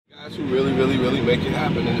who really make it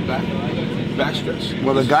happen in the backstretch.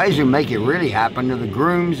 Well, the guys who make it really happen are the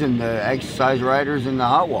grooms and the exercise riders and the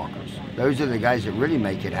hot walkers. Those are the guys that really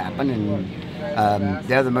make it happen, and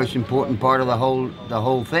they're the most important part of the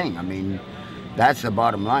whole thing. I mean, that's the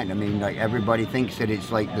bottom line. I mean, like, everybody thinks that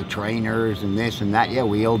it's like the trainers and this and that. Yeah,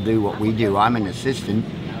 we all do what we do. I'm an assistant,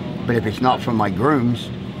 but if it's not for my grooms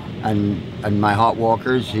and my hot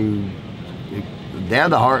walkers, they're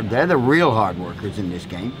the real hard workers in this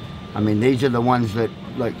game. I mean, these are the ones that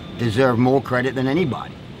like deserve more credit than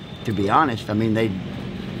anybody, to be honest. I mean,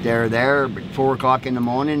 they're there at 4 o'clock in the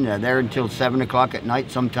morning. They're there until 7 o'clock at night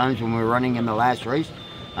sometimes when we're running in the last race.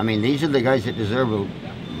 I mean, these are the guys that deserve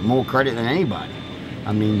more credit than anybody.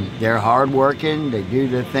 I mean, they're hard working, they do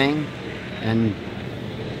their thing, and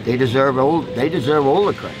they deserve all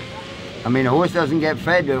the credit. I mean, a horse doesn't get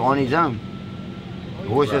fed on his own. A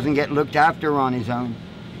horse doesn't get looked after on his own.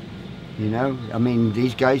 You know, I mean,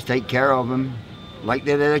 these guys take care of them like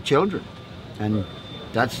they're their children, and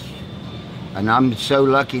I'm so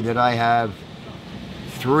lucky that I have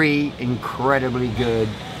 3 incredibly good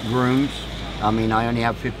grooms. I mean, I only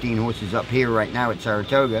have 15 horses up here right now at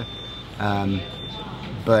Saratoga,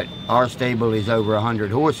 but our stable is over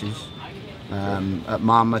 100 horses at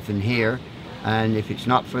Monmouth and here, and if it's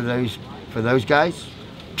not for those guys,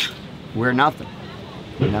 we're nothing.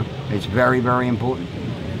 You know, it's very important.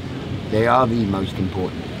 They are the most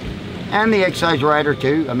important, and the exercise rider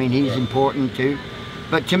too. I mean, he's important too,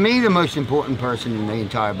 but to me, the most important person in the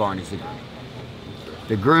entire barn is the groom.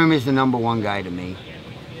 The groom is the #1 guy to me.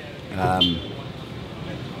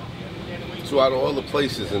 So out of all the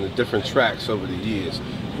places and the different tracks over the years,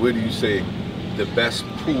 where do you say the best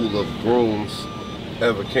pool of grooms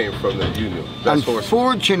ever came from that you knew?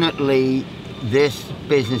 Unfortunately, this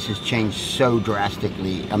business has changed so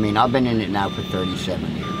drastically. I mean, I've been in it now for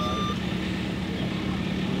 37 years.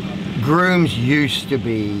 Grooms used to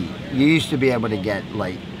be able to get,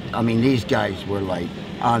 like, I mean, these guys were like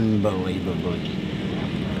unbelievable.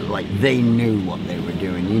 Like, they knew what they were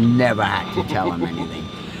doing. You never had to tell them anything.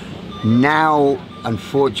 Now,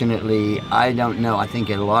 unfortunately, I don't know. I think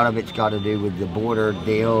a lot of it's got to do with the border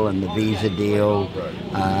deal and the visa deal.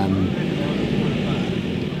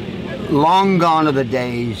 Long gone are the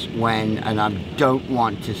days when, and I don't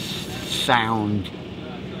want to sound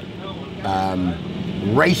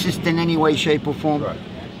racist in any way, shape, or form,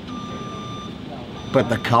 but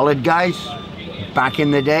the colored guys back in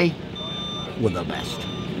the day were the best.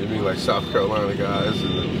 You mean like South Carolina guys?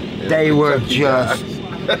 They were just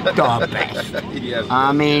the best. Yes,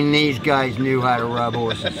 I mean, these guys knew how to rub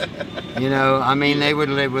horses. You know, I mean, they would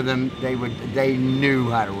live with them. They knew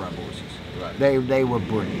how to rub horses. Right. They were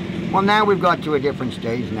brilliant. Well, now we've got to a different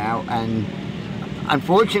stage now, and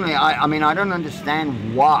unfortunately, I mean, I don't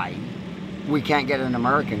understand why we can't get an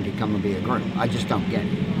American to come and be a groom. I just don't get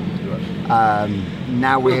it.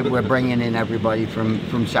 Now we're bringing in everybody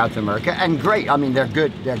from South America, and great. I mean, they're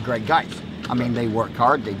good. They're great guys. I mean, they work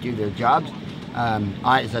hard. They do their jobs.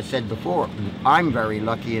 As I said before, I'm very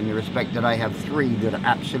lucky in the respect that I have 3 that are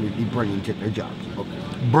absolutely brilliant at their jobs.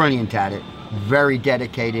 Brilliant at it. Very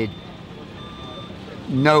dedicated.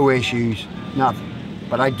 No issues. Nothing.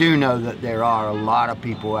 But I do know that there are a lot of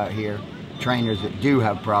people out here, trainers, that do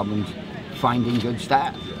have problems finding good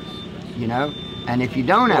staff. You know? And if you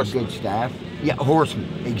don't have good staff, yeah,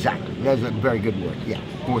 horsemen, exactly. That's a very good word. Yeah,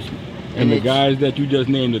 horsemen. And the guys that you just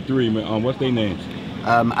named, the 3, what's their names?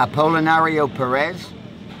 Apolinario Perez,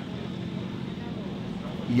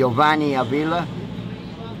 Giovanni Avila,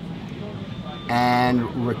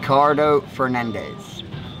 and Ricardo Fernandez.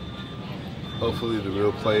 Hopefully the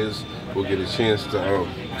real players will get a chance to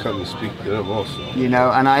come and speak to them also. You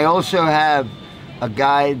know, and I also have a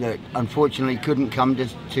guy that unfortunately couldn't come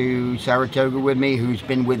to Saratoga with me, who's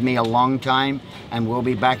been with me a long time and will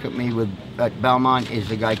be back at me at Belmont,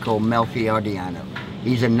 is a guy called Melfi Ardiano.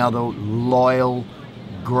 He's another loyal,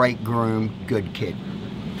 great groom, good kid.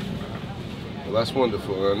 Well, that's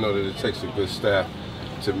wonderful. I know that it takes a good staff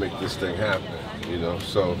to make this thing happen, you know,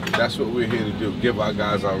 so that's what we're here to do, give our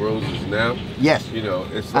guys our roses now. Yes. You know,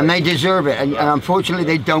 it's like, and they deserve it, and unfortunately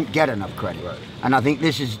they don't get enough credit. Right. And I think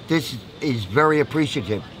this is very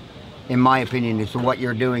appreciative, in my opinion, as to what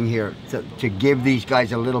you're doing here, to give these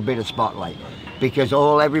guys a little bit of spotlight, because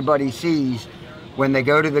all everybody sees when they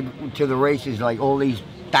go to the races, like all these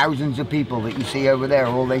thousands of people that you see over there,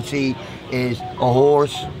 all they see is a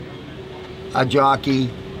horse, a jockey.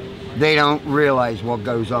 They don't realize what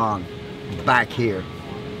goes on back here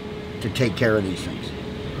to take care of these things.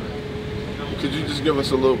 Could you just give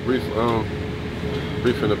us a little briefing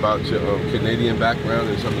about your Canadian background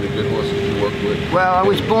and some of the good horses you work with? Well, I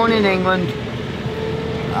was born in England,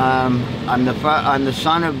 I'm the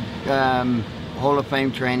son of Hall of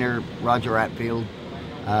Fame trainer Roger Attfield.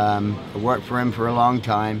 I worked for him for a long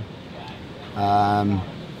time.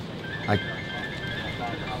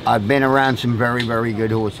 I've been around some very, very good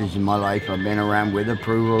horses in my life. I've been around With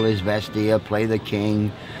Approval, 𝐈𝐍𝐒, Play the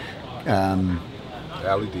King,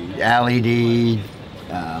 𝐈𝐍𝐒,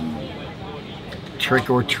 Trick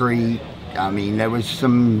or Treat. I mean, there was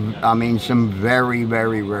some very,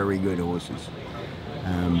 very, very good horses.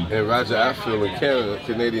 And Roger Attfield in Canada,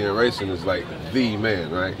 Canadian racing is like the man,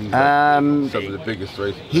 right? He's like some of the biggest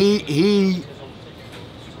racers.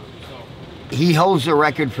 He holds the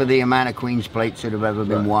record for the amount of Queen's Plates that have ever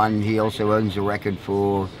been won. He also owns the record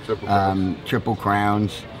for Triple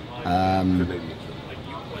Crowns.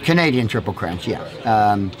 Canadian Triple Crowns, yeah.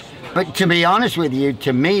 But to be honest with you,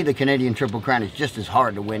 to me, the Canadian Triple Crown is just as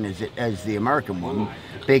hard to win as the American one,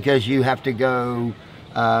 because you have to go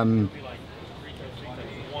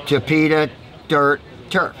Tapeta, dirt,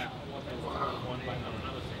 turf.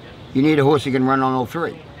 You need a horse who can run on all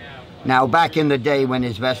three. Now, back in the day when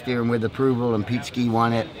𝐈𝍍𝐒 and With Approval and Pete Ski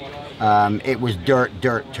won it, it was dirt,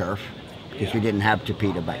 turf, because we didn't have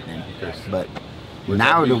Tapeta back then. Okay. But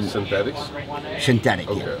now the synthetics? Synthetic,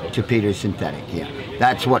 yeah. Okay. Tapeta's synthetic, yeah.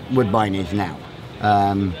 That's what Woodbine is now.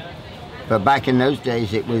 But back in those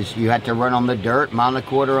days, it was, you had to run on the dirt, 1.25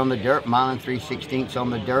 miles on the dirt, 1 3/16 on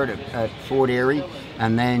the dirt at Fort Erie,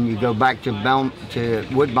 and then you go back to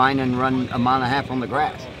Woodbine and run 1.5 miles on the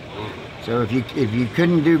grass. So if you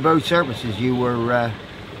couldn't do both surfaces, you weren't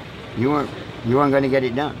going to get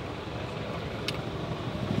it done.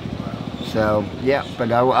 So yeah,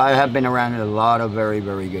 but I have been around a lot of very,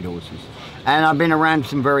 very good horses, and I've been around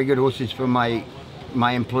some very good horses for my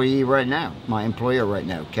employer right now,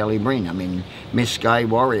 Kelly Breen. I mean, Miss Sky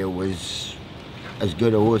Warrior was as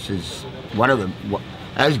good a horse as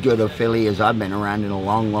as good a filly as I've been around in a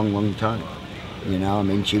long, long, long time. You know, I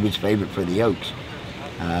mean, she was favorite for the Oaks.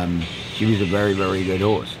 She was a very, very good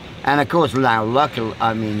horse. And of course now, luckily,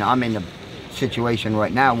 I mean, I'm in a situation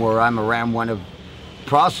right now where I'm around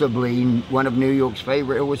possibly one of New York's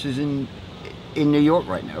favorite horses in New York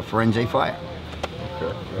right now, Firenze Fire.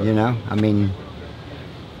 Okay, yeah. You know, I mean,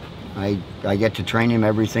 I get to train him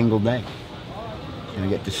every single day. And I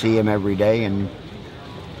get to see him every day, and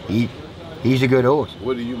he's a good horse.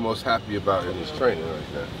 What are you most happy about in his training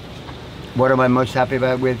right now? What am I most happy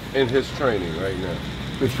about with? In his training right now.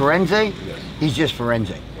 With Firenze? Yes. He's just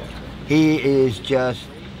Firenze. He is just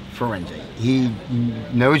Firenze. He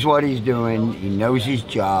knows what he's doing. He knows his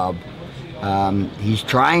job. He's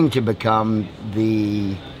trying to become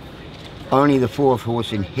only the 4th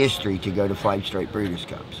horse in history to go to 5 straight Breeders'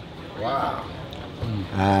 Cups. Wow.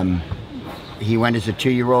 He went as a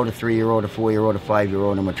 2-year-old, a 3-year-old, a 4-year-old, a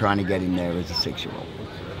 5-year-old, and we're trying to get him there as a 6-year-old.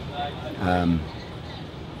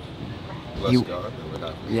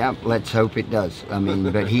 Yeah, let's hope it does. I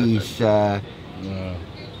mean, but he's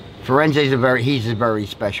Firenze's he's a very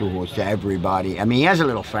special horse to everybody. I mean, he has a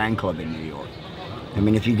little fan club in New York. I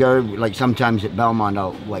mean, if you go, like sometimes at Belmont,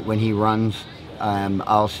 like when he runs,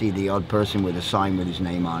 I'll see the odd person with a sign with his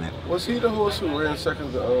name on it. Was he the horse who ran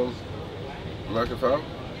second to American Foul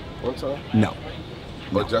one time? No.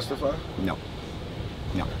 Or Justify? No.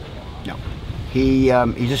 He's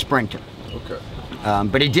a sprinter. Okay.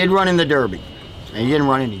 But he did run in the Derby. And he didn't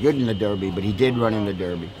run any good in the Derby, but he did run in the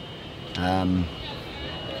Derby.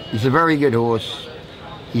 He's a very good horse.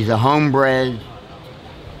 He's a homebred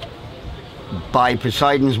by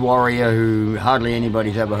Poseidon's Warrior, who hardly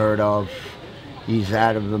anybody's ever heard of. He's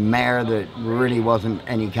out of a mare that really wasn't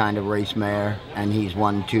any kind of race mare, and he's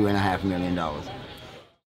won $2.5 million.